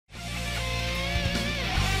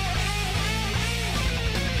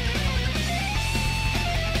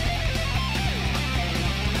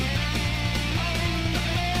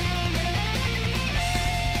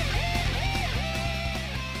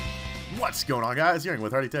What's going on, guys? You're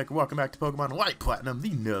with Hardy Tech. Welcome back to Pokemon White Platinum, the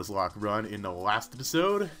Nuzlocke run. In the last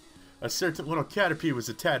episode, a certain little Caterpie was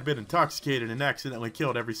a tad bit intoxicated and accidentally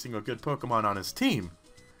killed every single good Pokemon on his team.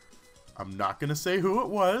 I'm not going to say who it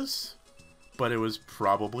was, but it was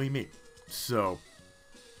probably me. So,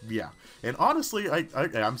 yeah. And honestly,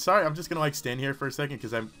 I'm sorry, I'm just going to stand here for a second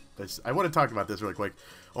because I want to talk about this really quick.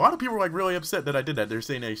 A lot of people were really upset that I did that. They're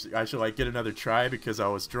saying I should get another try because I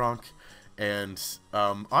was drunk. And,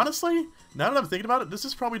 honestly, now that I'm thinking about it, this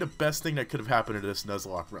is probably the best thing that could have happened to this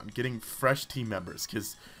Nuzlocke run. Getting fresh team members.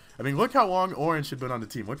 Because, I mean, look how long Orange had been on the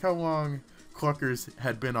team. Look how long Cluckers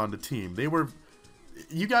had been on the team. They were,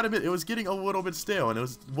 you gotta admit, it was getting a little bit stale. And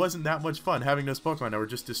it wasn't that much fun having those Pokemon that were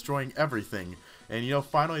just destroying everything. And, you know,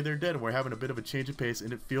 finally they're dead and we're having a bit of a change of pace.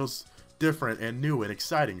 And it feels different and new and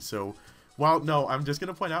exciting. So, well, no, I'm just going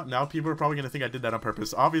to point out, now people are probably going to think I did that on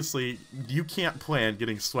purpose. Obviously, you can't plan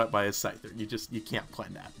getting swept by a Scyther. You can't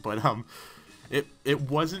plan that. But, it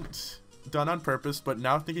wasn't done on purpose, but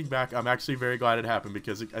now thinking back, I'm actually very glad it happened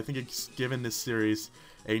because I think it's given this series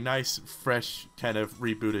a nice, fresh, kind of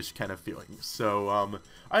rebootish kind of feeling. So,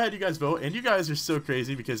 I had you guys vote, and you guys are so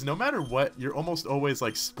crazy because no matter what, you're almost always,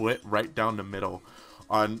 split right down the middle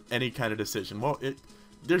on any kind of decision. Well,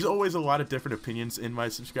 there's always a lot of different opinions in my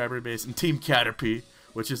subscriber base, and Team Caterpie,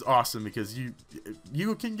 which is awesome because you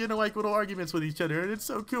can get in little arguments with each other, and it's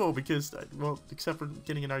so cool because, well, except for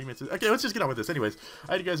getting in arguments. Okay, let's just get on with this. Anyways,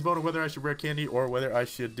 I had you guys vote on whether I should rare candy or whether I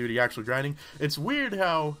should do the actual grinding. It's weird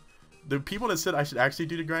how the people that said I should actually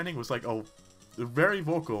do the grinding was oh, very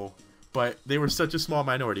vocal. But they were such a small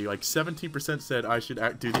minority. 17% said I should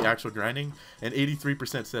do the actual grinding, and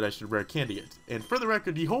 83% said I should rare candy it. And for the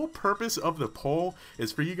record, the whole purpose of the poll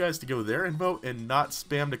is for you guys to go there and vote and not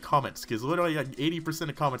spam the comments. Because literally 80%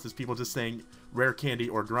 of comments is people just saying rare candy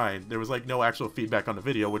or grind. There was no actual feedback on the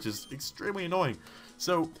video, which is extremely annoying.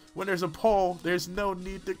 So when there's a poll, there's no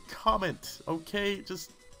need to comment. Okay,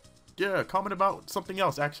 just, yeah, comment about something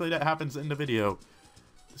else. Actually, that happens in the video.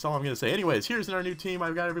 That's all I'm going to say. Anyways, here's our new team.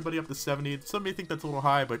 I've got everybody up to 70. Some may think that's a little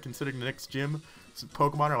high, but considering the next gym,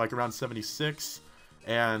 Pokemon are around 76.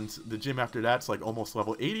 And the gym after that's almost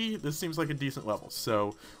level 80. This seems like a decent level.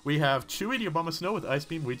 So we have Chewy the Abomasnow with Ice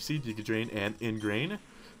Beam, Leech Seed, Giga Drain, and Ingrain.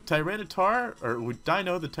 Tyranitar, or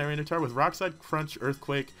Dino the Tyranitar with Rockslide, Crunch,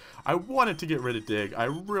 Earthquake. I wanted to get rid of Dig. I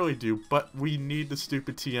really do, but we need the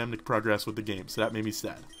stupid TM to progress with the game, so that made me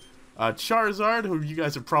sad. Charizard, who you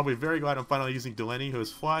guys are probably very glad I'm finally using Delenny, who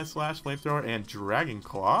has Fly, Slash, Flamethrower, and Dragon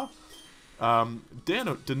Claw.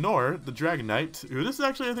 Denor, the Dragon Knight, who this is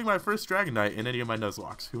actually, I think, my first Dragon Knight in any of my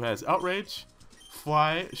Nuzlocks, who has Outrage,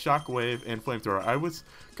 Fly, Shockwave, and Flamethrower. I was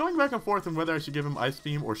going back and forth on whether I should give him Ice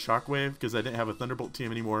Beam or Shockwave, because I didn't have a Thunderbolt team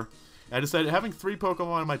anymore. And I decided having 3 Pokemon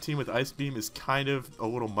on my team with Ice Beam is kind of a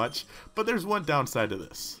little much, but there's one downside to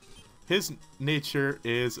this. His nature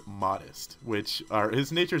is modest,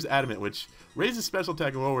 his nature is adamant, which raises special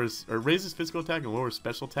attack and raises physical attack and lowers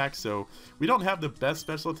special attack. So we don't have the best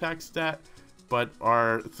special attack stat, but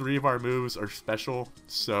 3 of our moves are special.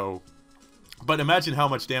 So, but imagine how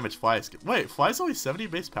much damage Fly is. Wait, Fly's only 70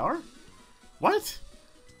 base power? What?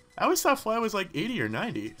 I always thought Fly was 80 or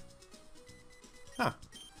 90. Huh.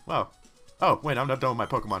 Wow. Oh, wait, I'm not done with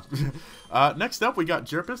my Pokemon. Next up, we got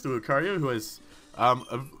Jerpus, the Lucario, who has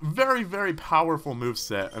a very, very powerful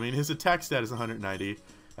moveset. I mean, his attack stat is 190.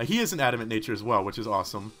 He has an adamant nature as well, which is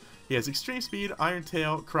awesome. He has extreme speed, Iron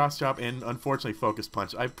Tail, Cross Chop, and unfortunately Focus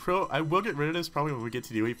Punch. I will get rid of this probably when we get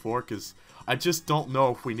to the Elite Four because I just don't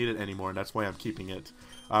know if we need it anymore, and that's why I'm keeping it.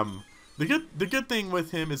 The good thing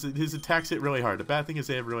with him is that his attacks hit really hard. The bad thing is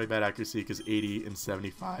they have really bad accuracy because 80 and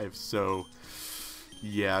 75. So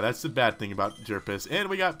yeah, that's the bad thing about Jerpus. And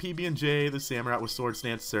we got PB&J, the Samurott with Sword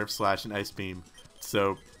Stance, Surf, Slash, and Ice Beam.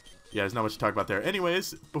 So, yeah, there's not much to talk about there.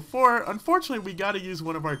 Anyways, unfortunately, we gotta use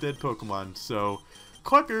one of our dead Pokemon. So,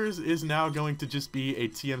 Cluckers is now going to just be a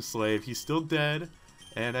TM slave. He's still dead.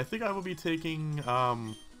 And I think I will be taking,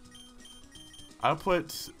 I'll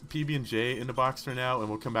put PB&J in the box for now, and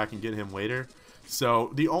we'll come back and get him later.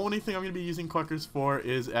 So, the only thing I'm going to be using Cluckers for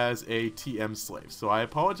is as a TM slave. So, I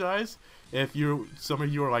apologize if some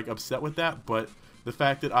of you are upset with that, but the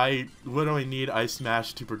fact that I literally need Ice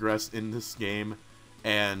Smash to progress in this game,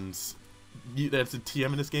 and that's a TM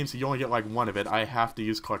in this game, so you only get one of it, I have to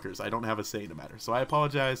use Cluckers. I don't have a say in the matter. So I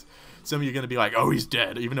apologize. Some of you are going to be oh, he's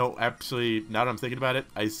dead. Even though, actually, now that I'm thinking about it,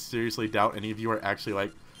 I seriously doubt any of you are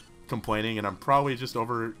actually, complaining, and I'm probably just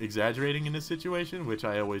over-exaggerating in this situation, which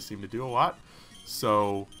I always seem to do a lot.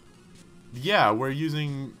 So, yeah, we're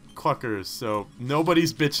using Cluckers, so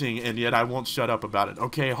nobody's bitching, and yet I won't shut up about it.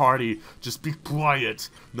 Okay, Hardy, just be quiet.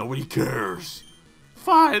 Nobody cares.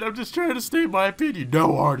 Fine, I'm just trying to state my opinion.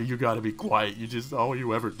 No, Artie, you gotta be quiet. You just, all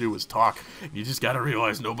you ever do is talk. You just gotta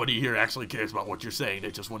realize nobody here actually cares about what you're saying. They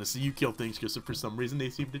just want to see you kill things because for some reason they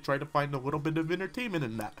seem to try to find a little bit of entertainment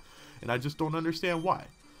in that. And I just don't understand why.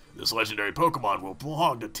 This legendary Pokemon will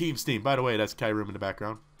belong to Team Steam. By the way, that's Kyroom in the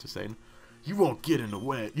background. Just saying. You won't get in the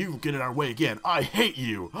way. You won't get in our way again. I hate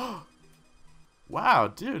you. Wow,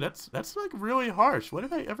 dude, that's like really harsh. What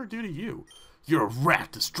did I ever do to you? You're a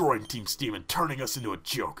rat destroying Team Steam and turning us into a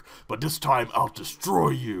joke. But this time, I'll destroy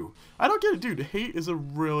you. I don't get it, dude. Hate is a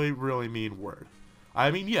really, really mean word.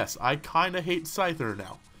 I mean, yes, I kind of hate Scyther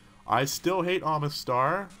now. I still hate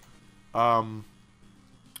Amistar. Freaking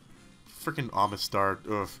Amistar.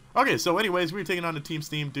 Ugh. Okay, so anyways, we were taking on the Team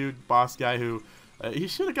Steam dude, boss guy who... he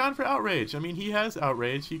should have gone for Outrage. I mean, he has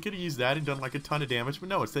Outrage. He could have used that and done like a ton of damage, but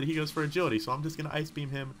no, instead he goes for Agility. So I'm just going to Ice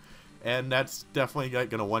Beam him. And that's definitely like,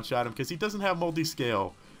 going to one-shot him because he doesn't have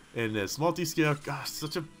multi-scale in this. Multi-scale, gosh,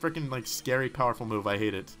 such a freaking like scary, powerful move. I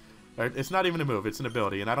hate it. It's not even a move. It's an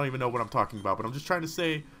ability, and I don't even know what I'm talking about. But I'm just trying to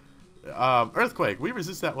say, Earthquake. We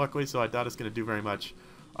resist that luckily, so I doubt it's going to do very much.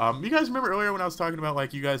 You guys remember earlier when I was talking about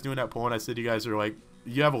like you guys doing that poll, and I said you guys are like,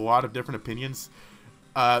 you have a lot of different opinions.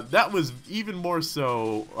 That was even more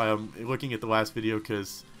so looking at the last video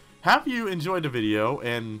because half of you enjoyed the video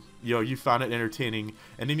and you found it entertaining,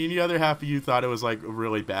 and then the other half of you thought it was like a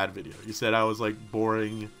really bad video. You said I was like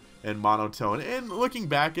boring and monotone, and looking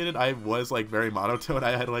back at it, I was like very monotone.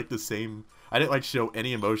 I had like the same, I didn't like show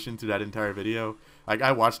any emotion through that entire video. Like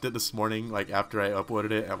I watched it this morning like after I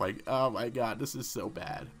uploaded it and I'm like, oh my god, this is so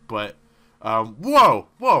bad. But whoa,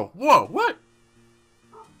 what?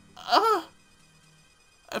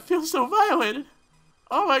 I feel so violated.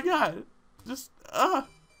 Oh my god. Just,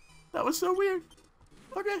 that was so weird.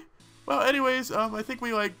 Okay. Well, anyways, I think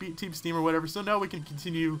we, like, beat Team Steam or whatever, so now we can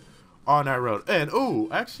continue on our road. And, oh,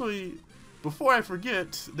 actually, before I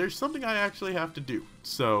forget, there's something I actually have to do.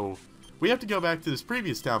 So, we have to go back to this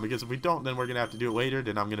previous town, because if we don't, then we're going to have to do it later,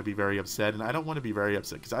 then I'm going to be very upset, and I don't want to be very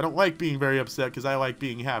upset, because I don't like being very upset, because I like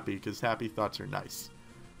being happy, because happy thoughts are nice.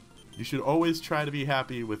 You should always try to be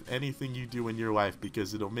happy with anything you do in your life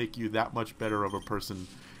because it'll make you that much better of a person.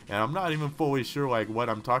 And I'm not even fully sure like what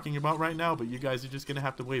I'm talking about right now, but you guys are just going to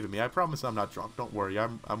have to believe in me. I promise I'm not drunk. Don't worry.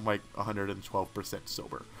 I'm like 112%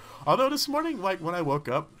 sober. Although this morning, like when I woke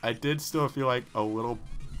up, I did still feel like a little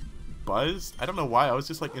buzzed. I don't know why. I was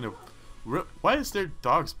just like in a... Why is there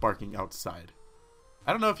dogs barking outside?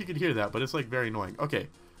 I don't know if you could hear that, but it's like very annoying. Okay.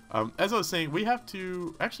 As I was saying, we have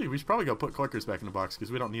to... Actually, we should probably go put Cluckers back in the box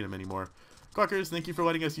because we don't need them anymore. Cluckers, thank you for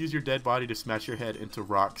letting us use your dead body to smash your head into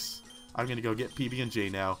rocks. I'm going to go get PB&J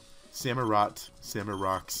now. Samurott.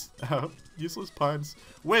 Samurrocks. Useless puns.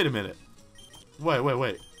 Wait a minute.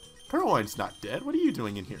 Wait. Purloin's not dead. What are you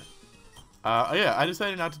doing in here? Yeah, I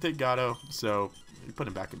decided not to take Gato, so you put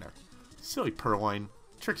him back in there. Silly Purloin.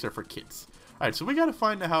 Tricks are for kids. Alright, so we got to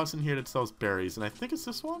find a house in here that sells berries, and I think it's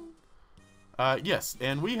this one? Yes,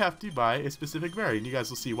 and we have to buy a specific berry, and you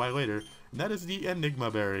guys will see why later. And that is the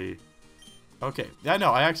Enigma berry. Okay, I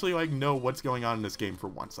know, I actually, like, know what's going on in this game for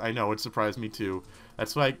once. I know, it surprised me, too.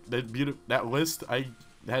 That's, like, that list, I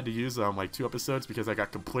had to use, like, 2 episodes because I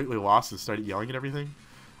got completely lost and started yelling at everything.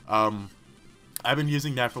 I've been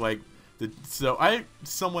using that for, like, so I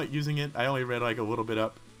somewhat using it. I only read, like, a little bit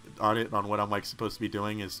up on it, on what I'm, like, supposed to be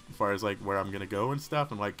doing as far as, like, where I'm gonna go and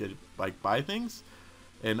stuff and, like, buy things.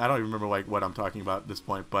 And I don't even remember, like, what I'm talking about at this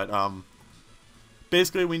point, but,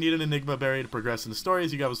 basically, we need an Enigma berry to progress in the story,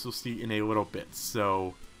 as you guys will see in a little bit.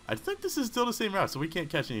 So, I think this is still the same route, so we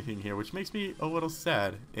can't catch anything here, which makes me a little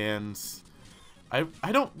sad. And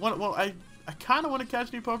I don't want, well, I kind of want to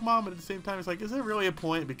catch new Pokemon, but at the same time, it's like, is there really a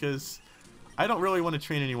point? Because I don't really want to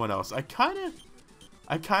train anyone else. I kind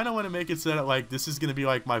of want to make it so that, like, this is going to be,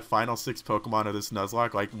 like, my final 6 Pokemon of this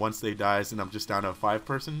Nuzlocke. Like, once they die, and I'm just down to a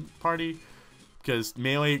 5-person party. Because,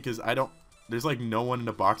 mainly, because I don't, there's, like, no one in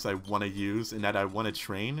the box I want to use and that I want to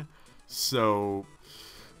train. So,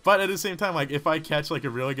 but at the same time, like, if I catch, like, a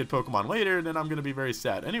really good Pokemon later, then I'm going to be very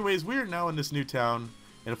sad. Anyways, we're now in this new town.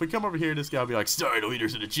 And if we come over here, this guy will be like, sorry, the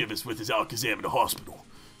leader's in the gym is with his Alakazam in the hospital.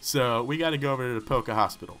 So, we got to go over to the Poke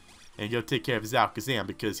Hospital and go take care of his Alakazam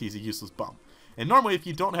because he's a useless bum. And normally, if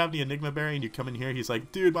you don't have the Enigma berry and you come in here, he's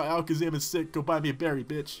like, dude, my Alakazam is sick. Go buy me a berry,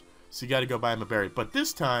 bitch. So, you got to go buy him a berry. But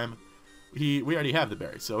this time... we already have the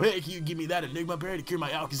berry, so hey, can you give me that Enigma berry to cure my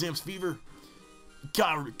Alakazam's fever?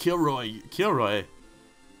 God, Kilroy,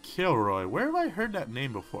 where have I heard that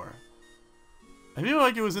name before? I feel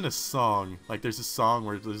like it was in a song, like there's a song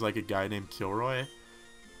where there's like a guy named Kilroy.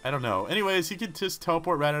 I don't know. Anyways, he could just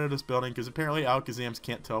teleport right out of this building, because apparently Alakazams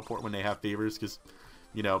can't teleport when they have fevers, because,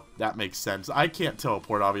 you know, that makes sense. I can't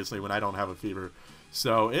teleport, obviously, when I don't have a fever.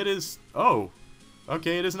 So it is... Oh,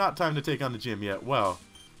 okay, it is not time to take on the gym yet. Well,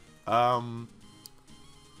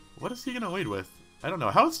 what is he going to lead with? I don't know.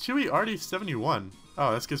 How is Chewy already 71?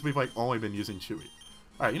 Oh, that's because we've, like, only been using Chewy.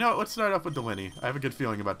 Alright, you know what? Let's start off with Delaney. I have a good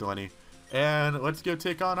feeling about Delaney. And let's go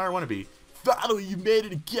take on our wannabe. Finally, you made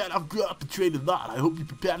it again. I've got to train a lot. I hope you're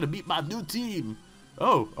prepared to meet my new team.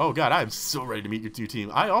 Oh god, I am so ready to meet your new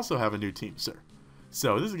team. I also have a new team, sir.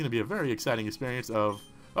 So this is going to be a very exciting experience of...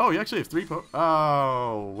 Oh, you actually have 3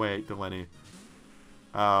 Oh, wait, Delaney.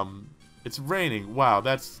 It's raining. Wow,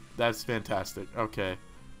 that's fantastic. Okay.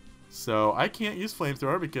 So I can't use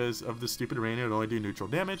flamethrower because of the stupid rain. It would only do neutral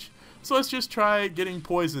damage. So let's just try getting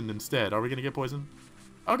poisoned instead. Are we going to get poisoned?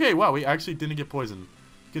 Okay, wow, we actually didn't get poisoned.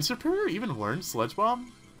 Can Superior even learn Sludge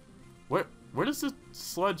Bomb? Where does the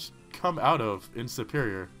sludge come out of in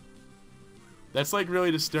Superior? That's like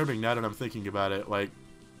really disturbing now that I'm thinking about it. Like,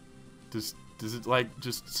 does it like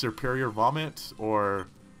just Superior vomit or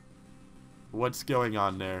what's going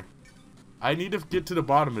on there? I need to get to the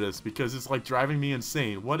bottom of this because it's like driving me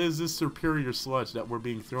insane. What is this Superior sludge that we're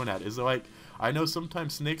being thrown at? Is it like, I know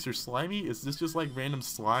sometimes snakes are slimy. Is this just like random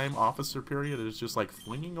slime off of Superior that is just like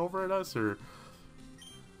flinging over at us? Or,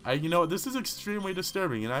 you know, this is extremely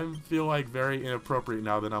disturbing and I feel like very inappropriate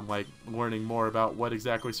now that I'm like learning more about what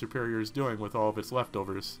exactly Superior is doing with all of its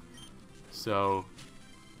leftovers. So,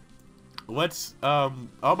 let's,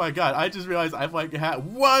 oh my god, I just realized I've like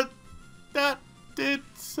had, what? That did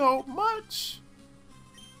so much.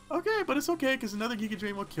 Okay, but it's okay because another Giga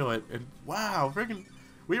Drain will kill it. And wow, freaking,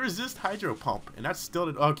 we resist Hydro Pump, and that's still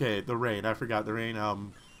okay. The rain, I forgot the rain.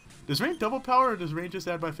 Does rain double power or does rain just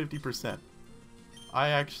add by 50%?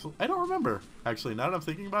 I don't remember. Actually, now that I'm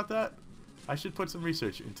thinking about that, I should put some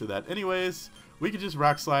research into that. Anyways, we could just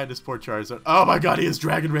rock slide this poor Charizard. Oh my god, he has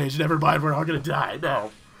Dragon Rage. Never mind, we're all gonna die.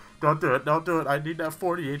 No. Don't do it, don't do it. I need that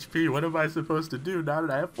 40 HP. What am I supposed to do now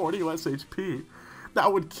that I have 40 less HP?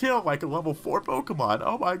 That would kill like a level 4 Pokemon.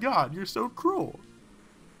 Oh my god, you're so cruel.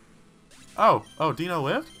 Oh, Dino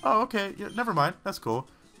lived? Oh, okay, yeah, never mind. That's cool.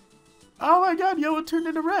 Oh my god, yellow turned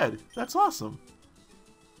into red. That's awesome.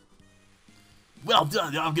 Well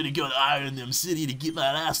done, I'm gonna go to Iron Them City to get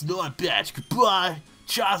my last Nord patch. Goodbye.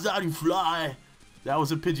 Charizard, you fly. That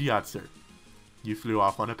was a Pidgeot, sir. You flew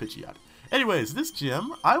off on a Pidgeot. Anyways, this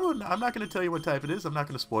gym, I'm not going to tell you what type it is. I'm not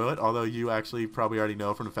going to spoil it, although you actually probably already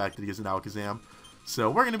know from the fact that he is an Alakazam. So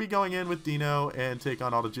we're going to be going in with Dino and take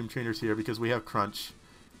on all the gym trainers here because we have Crunch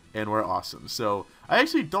and we're awesome. So I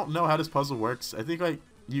actually don't know how this puzzle works. I think like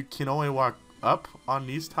you can only walk up on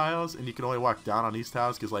these tiles and you can only walk down on these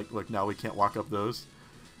tiles because like look, now we can't walk up those.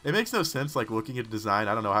 It makes no sense like looking at the design.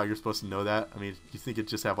 I don't know how you're supposed to know that. I mean, you think it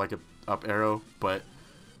just have like a up arrow, but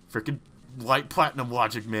freaking Light Platinum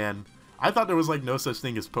logic, man. I thought there was like no such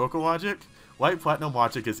thing as Poke Logic. Light Platinum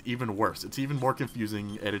Logic is even worse. It's even more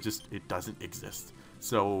confusing and it doesn't exist.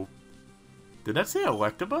 So, did that say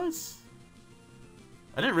Electabuzz?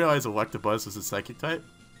 I didn't realize Electabuzz was a Psychic type.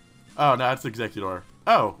 Oh, no, it's Executor.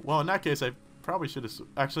 Oh, well in that case I probably should have,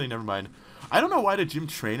 actually never mind. I don't know why the gym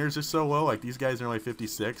trainers are so low, like these guys are only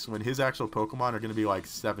 56 when his actual Pokemon are going to be like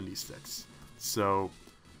 76. So,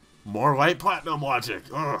 more Light Platinum Logic.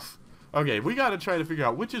 Ugh. Okay, we gotta try to figure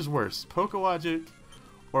out which is worse, Poke Logic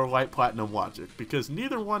or Light Platinum Logic, because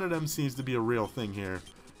neither one of them seems to be a real thing here.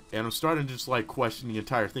 And I'm starting to just like question the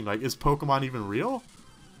entire thing. Like, is Pokemon even real?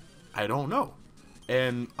 I don't know.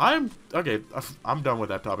 And I'm done with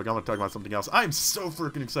that topic. I'm gonna talk about something else. I'm so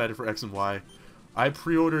freaking excited for X and Y. I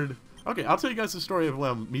pre-ordered. Okay, I'll tell you guys the story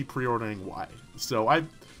of me pre-ordering Y. So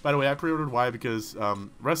by the way, I pre-ordered Y because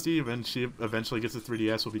Rusty, when she eventually gets a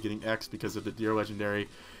 3DS, will be getting X because of the Deer Legendary.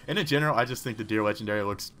 And in general, I just think the Deer Legendary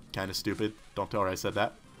looks kind of stupid. Don't tell her I said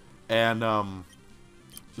that. And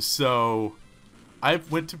so I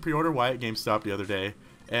went to pre-order Y at GameStop the other day.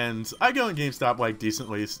 And I go in GameStop like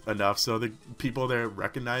decently enough so the people there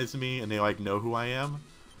recognize me and they like know who I am.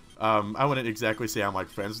 I wouldn't exactly say I'm like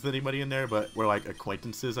friends with anybody in there, but we're like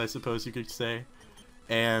acquaintances, I suppose you could say.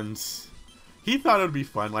 And he thought it would be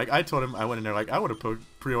fun. Like, I told him, I went in there like, I want to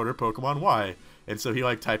pre-order Pokemon Y. And so he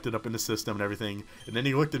like typed it up in the system and everything. And then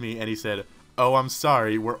he looked at me and he said, "Oh, I'm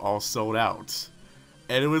sorry, we're all sold out."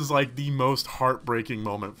 And it was like the most heartbreaking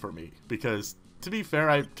moment for me. Because, to be fair,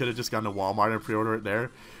 I could have just gone to Walmart and pre-order it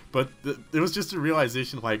there. But it was just a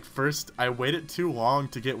realization, like, first, I waited too long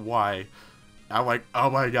to get Y. I'm like, oh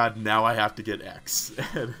my god, now I have to get X.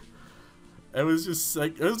 And it was just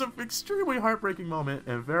like, it was an extremely heartbreaking moment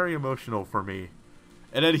and very emotional for me.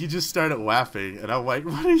 And then he just started laughing, and I'm like,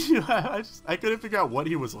 what are you? I couldn't figure out what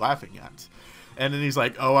he was laughing at. And then he's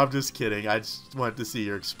like, oh, I'm just kidding. I just wanted to see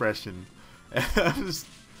your expression. And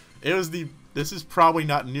it was the this is probably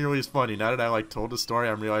not nearly as funny. Now that I like told the story,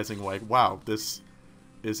 I'm realizing like, wow, this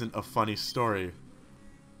isn't a funny story.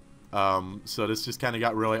 So this just kind of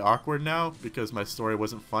got really awkward now because my story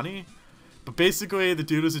wasn't funny. But basically, the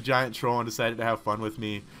dude was a giant troll and decided to have fun with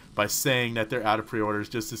me by saying that they're out of pre-orders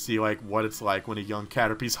just to see like what it's like when a young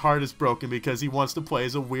Caterpie's heart is broken because he wants to play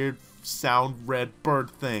as a weird sound red bird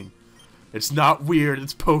thing. It's not weird,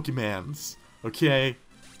 it's Pokemans. Okay?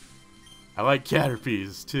 I like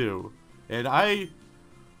Caterpies too. And I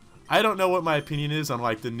don't know what my opinion is on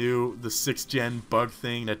like the 6th gen bug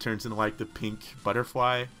thing that turns into like the pink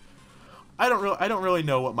butterfly. I don't really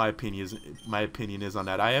know what my opinion is on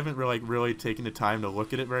that. I haven't really taken the time to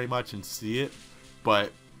look at it very much and see it,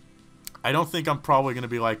 but I don't think I'm probably going to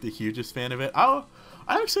be like the hugest fan of it. I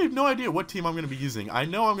actually have no idea what team I'm going to be using. I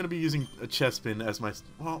know I'm going to be using a Chespin as my...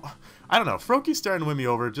 Well, I don't know. Froakie's starting to win me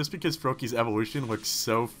over just because Froakie's evolution looks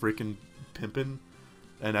so freaking pimpin'.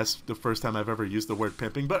 And that's the first time I've ever used the word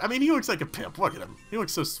pimping. But, I mean, he looks like a pimp. Look at him. He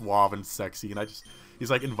looks so suave and sexy. And he's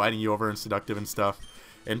like inviting you over and seductive and stuff.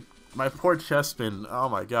 And my poor Chespin, oh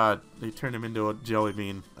my god. They turned him into a jelly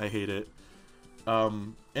bean. I hate it.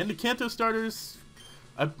 And the Kanto starters...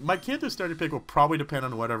 my Kanto starter pick will probably depend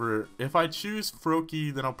on whatever. If I choose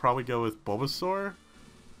Froakie, then I'll probably go with Bulbasaur.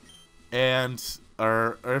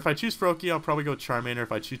 Or if I choose Froakie, I'll probably go Charmander.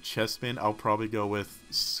 If I choose Chespin, I'll probably go with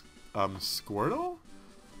Squirtle?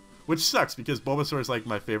 Which sucks because Bulbasaur is like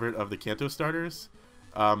my favorite of the Kanto starters.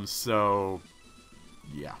 So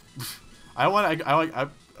yeah.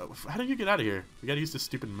 How do you get out of here? We gotta use the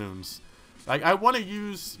stupid moons. Like, I want to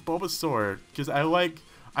use Bulbasaur because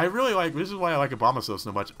I really like, this is why I like Abomasnow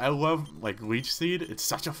so much. I love, like, Leech Seed. It's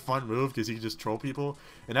such a fun move because you can just troll people.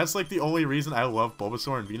 And that's, like, the only reason I love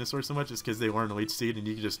Bulbasaur and Venusaur so much is because they learn Leech Seed and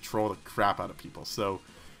you can just troll the crap out of people. So,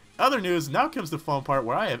 other news, now comes the fun part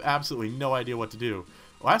where I have absolutely no idea what to do.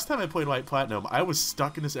 Last time I played White Platinum, I was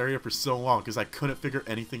stuck in this area for so long because I couldn't figure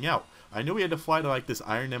anything out. I knew we had to fly to, like, this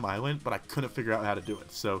Iron M Island, but I couldn't figure out how to do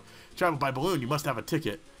it. So, travel by balloon, you must have a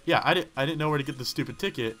ticket. Yeah, I didn't know where to get the stupid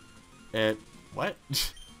ticket. And, what?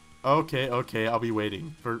 Okay, I'll be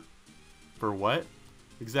waiting. For what?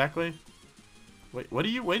 Exactly? Wait, what are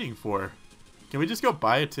you waiting for? Can we just go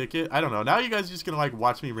buy a ticket? I don't know. Now you guys are just gonna, like,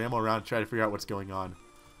 watch me ramble around and try to figure out what's going on.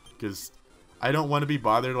 Because I don't want to be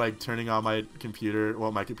bothered, like, turning on my computer.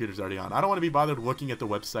 Well, my computer's already on. I don't want to be bothered looking at the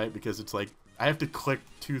website because it's, like, I have to click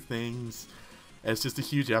 2 things. And it's just a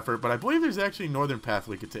huge effort. But I believe there's actually a northern path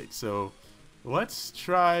we could take. So let's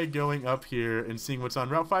try going up here and seeing what's on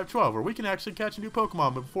Route 512, where we can actually catch a new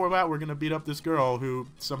Pokemon. But before that, we're going to beat up this girl who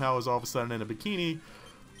somehow is all of a sudden in a bikini.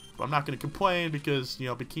 But I'm not going to complain because, you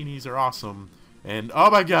know, bikinis are awesome. And,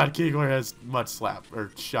 oh my god, Kingler has Mud Slap,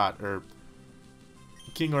 or Shot, or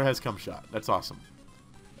Kingler has Cum Shot. That's awesome.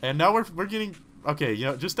 And now we're getting, okay, you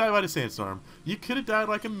know, just die by the Sandstorm. You could have died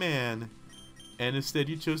like a man, and instead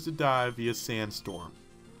you chose to die via Sandstorm.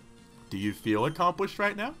 Do you feel accomplished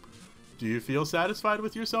right now? Do you feel satisfied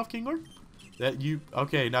with yourself, Kingler? That you...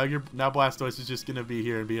 Okay, now Blastoise is just gonna be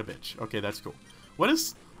here and be a bitch. Okay, that's cool. What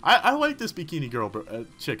is... I like this bikini girl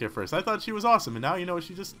chick at first. I thought she was awesome, and now, you know,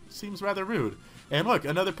 she just seems rather rude. And look,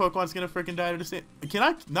 another Pokemon's gonna freaking die to the sand... Can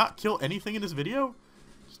I not kill anything in this video?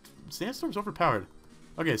 Sandstorm's overpowered.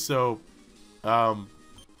 Okay, so... I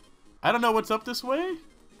don't know what's up this way,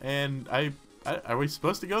 and are we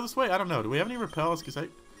supposed to go this way? I don't know. Do we have any repels? Because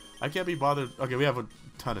I can't be bothered... Okay, we have a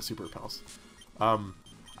ton of super repels.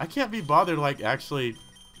 I can't be bothered, like, actually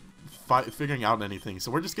figuring out anything. So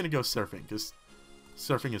we're just going to go surfing, because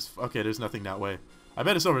surfing is... Okay, there's nothing that way. I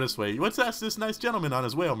bet it's over this way. Let's ask this nice gentleman on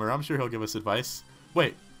his Whalmer. I'm sure he'll give us advice.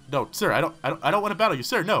 Wait. No, sir, I don't want to battle you.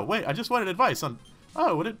 Sir, no, wait. I just wanted advice on...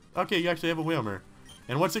 Oh, what did... Okay, you actually have a Whalmer.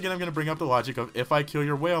 And once again, I'm going to bring up the logic of if I kill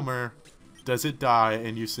your Whalmer, does it die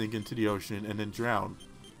and you sink into the ocean and then drown?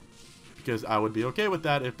 Because I would be okay with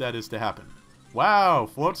that if that is to happen. Wow,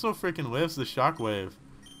 Floatzel freaking lives the shockwave.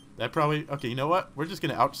 That probably... Okay, you know what? We're just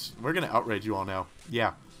going to we're going to outrage you all now.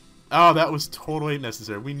 Yeah. Oh, that was totally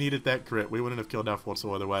necessary. We needed that crit. We wouldn't have killed that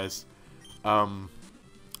Floatzel otherwise.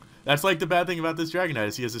 That's like the bad thing about this Dragonite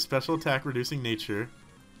is he has a special attack reducing nature.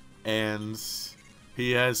 And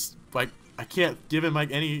he has, like... I can't give him,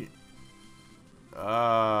 like, any...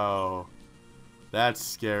 Oh... That's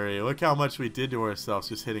scary. Look how much we did to ourselves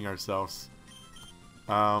just hitting ourselves.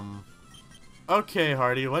 Okay,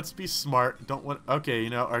 Hardy, let's be smart. Don't want... Okay, you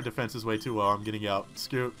know, our defense is way too low. I'm getting out.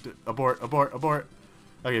 Screw... Abort, abort, abort.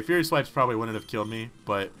 Okay, Fury Swipes probably wouldn't have killed me,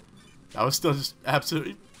 but that was still just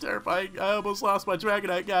absolutely terrifying. I almost lost my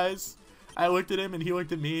Dragonite, guys. I looked at him and he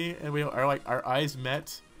looked at me, and we are like, our eyes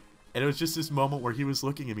met, and it was just this moment where he was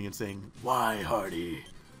looking at me and saying, "Why, Hardy?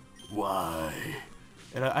 Why?"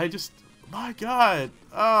 And I just... My god.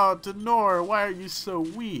 Oh, Denor, why are you so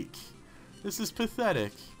weak? This is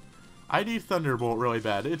pathetic. I need Thunderbolt really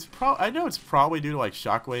bad. I know it's probably due to like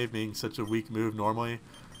Shockwave being such a weak move normally.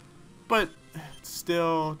 But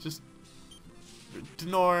still, just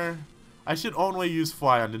Denor. I should only use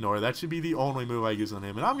Fly on Denor. That should be the only move I use on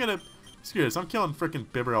him. And I'm gonna screw this. I'm killing freaking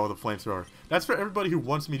Bibarel with a flamethrower. That's for everybody who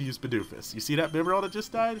wants me to use Bidoophus. You see that Bibarel that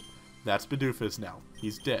just died? That's Bidoophus now.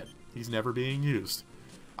 He's dead. He's never being used.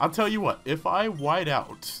 I'll tell you what, if I white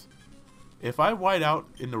out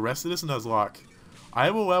in the rest of this Nuzlocke, I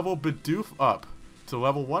will level Bidoof up to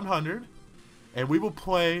level 100, and we will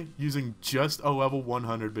play using just a level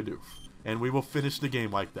 100 Bidoof. And we will finish the game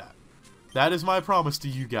like that. That is my promise to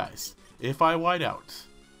you guys. If I white out,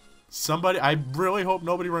 I really hope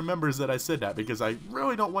nobody remembers that I said that, because I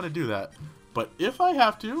really don't want to do that. But if I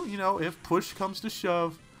have to, you know, if push comes to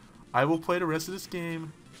shove, I will play the rest of this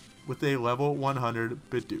game with a level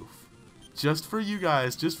 100 Bidoof. Just for you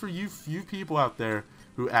guys, just for you few people out there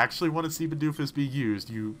who actually want to see Bidoofus be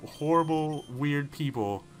used, you horrible, weird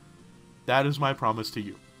people, that is my promise to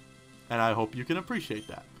you. And I hope you can appreciate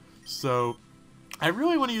that. So, I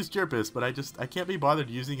really want to use Jerpus, but I can't be bothered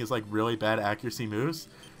using his like really bad accuracy moves.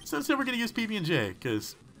 So instead we're going to use PB&J,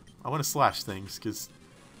 because I want to slash things, because...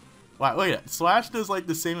 Wow, look at that. Slash does like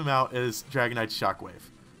the same amount as Dragonite's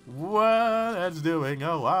Shockwave. What? That's doing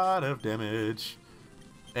a lot of damage.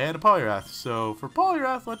 And a Poliwrath. So for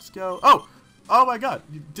Poliwrath, let's go. Oh! Oh my god.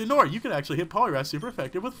 Denor, you can actually hit Poliwrath super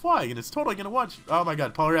effective with flying, and it's totally going to watch. Oh my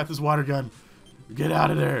god, Poliwrath is Water Gun. Get out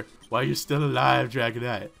of there while you're still alive,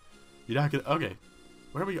 Dragonite. You're not going to... Okay.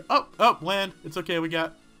 Where do we go? Oh! Oh! Land. It's okay. We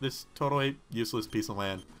got this totally useless piece of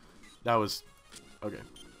land. That was... Okay.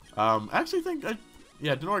 I actually think...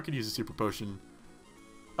 Yeah, Denor could use a super potion.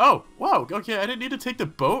 Oh, wow, okay, I didn't need to take the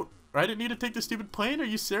boat, or I didn't need to take the stupid plane, are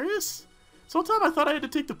you serious? This whole time I thought I had to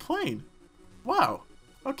take the plane. Wow,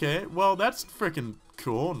 okay, well, that's freaking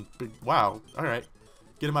cool, and big, wow, alright.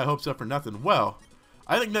 Getting my hopes up for nothing. Well,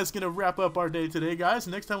 I think that's going to wrap up our day today, guys.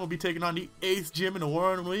 Next time we'll be taking on the 8th gym in the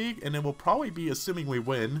Warren League, and then we'll probably be, assuming we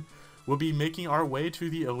win, we'll be making our way to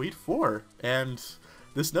the Elite Four, and...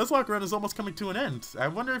 This Nuzlocke run is almost coming to an end. I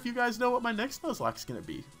wonder if you guys know what my next Nuzlocke is going to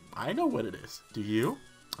be. I know what it is. Do you?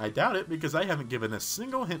 I doubt it, because I haven't given a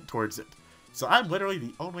single hint towards it. So I'm literally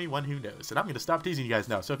the only one who knows. And I'm going to stop teasing you guys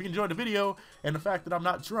now. So if you enjoyed the video, and the fact that I'm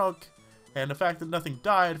not drunk, and the fact that nothing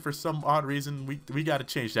died for some odd reason, we got to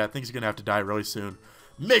change that. Things are going to have to die really soon.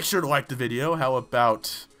 Make sure to like the video. How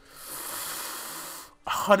about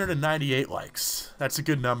 198 likes? That's a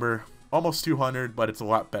good number. Almost 200, but it's a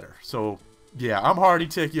lot better. So... yeah, I'm Hardy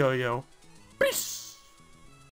Tech Yo-Yo. Peace!